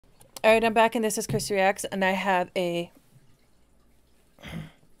Alright, I'm back and this is Chris Reacts, and I have a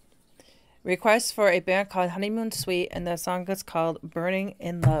request for a band called Honeymoon Suite, and the song is called Burning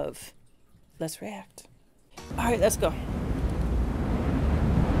in Love. Let's react. Alright, let's go.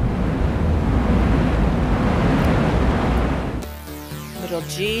 Little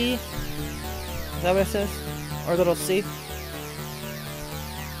G. Is that what it says? Or little C?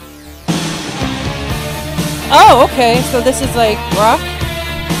 Oh, okay. So this is like rock?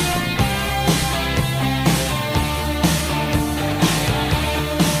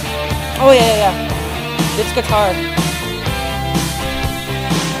 Oh, yeah. It's guitar.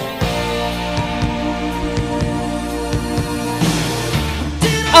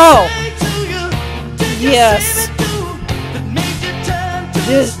 Oh! Yes.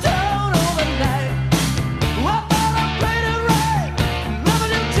 This.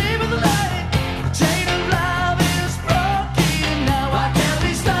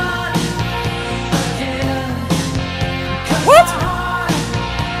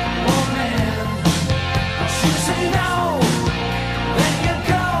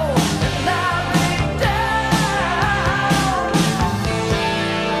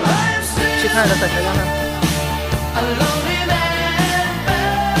 Kind of looks like I don't know.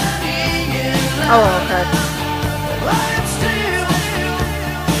 Oh, okay.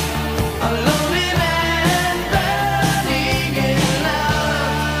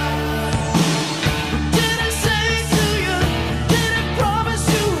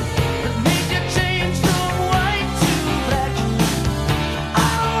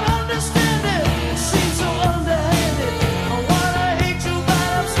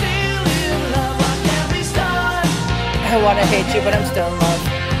 I want to hate you, but I'm still in love.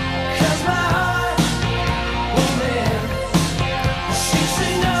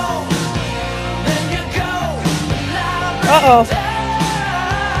 Uh-oh.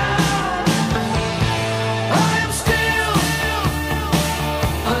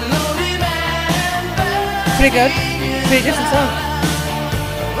 Pretty good. Pretty decent song.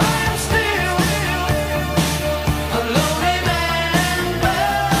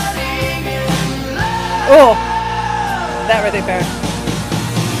 Oh! That really bad.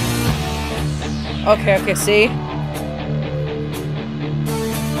 Okay, see?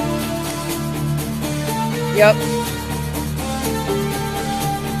 Yep.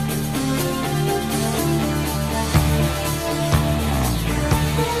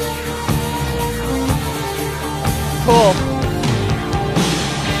 Cool.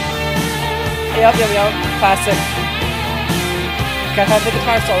 Yep. Classic. Gotta have the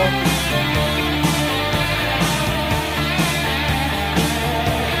guitar solo.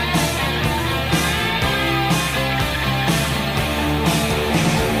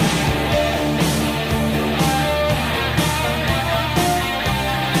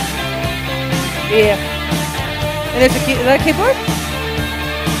 Yeah. And there's a key. Is that a keyboard?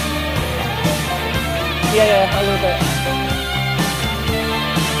 Yeah, a little bit.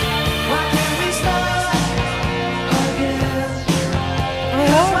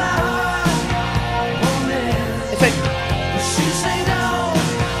 It's like.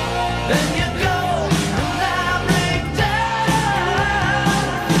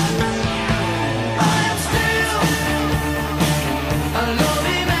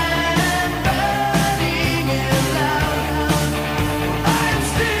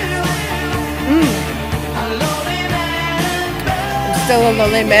 Still a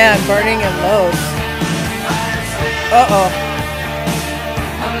lonely man burning in love. Uh-oh.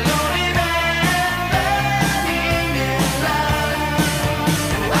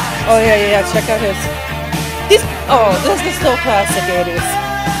 Oh yeah, check out his. Oh, this is still classic 80s.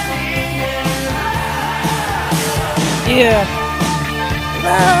 Yeah.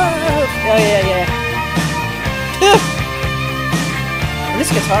 Love. Oh yeah.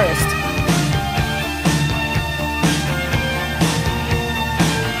 This guitarist.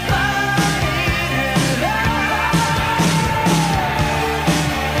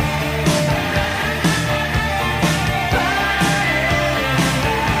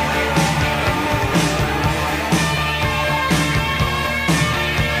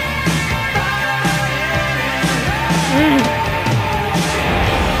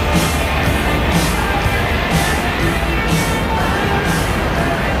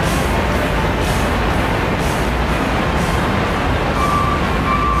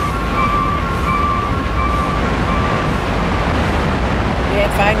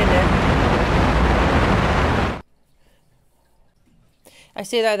 Finding it. I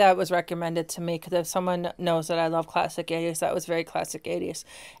see that that was recommended to me because if someone knows that I love classic 80s, that was very classic 80s.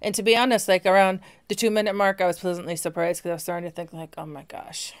 And to be honest, like around the 2 minute mark, I was pleasantly surprised because I was starting to think like, oh my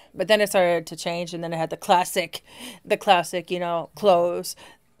gosh. But then it started to change, and then it had the classic, you know, clothes,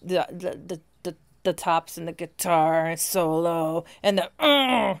 the tops and the guitar and solo and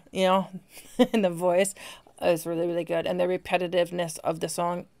you know, and the voice is really really good, and the repetitiveness of the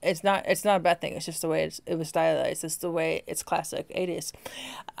song, it's not a bad thing. It's just the way it was stylized. It's the way it's classic 80s.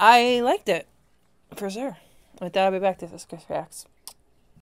 I liked it for sure. With that, I'll be back to Fiscal Facts.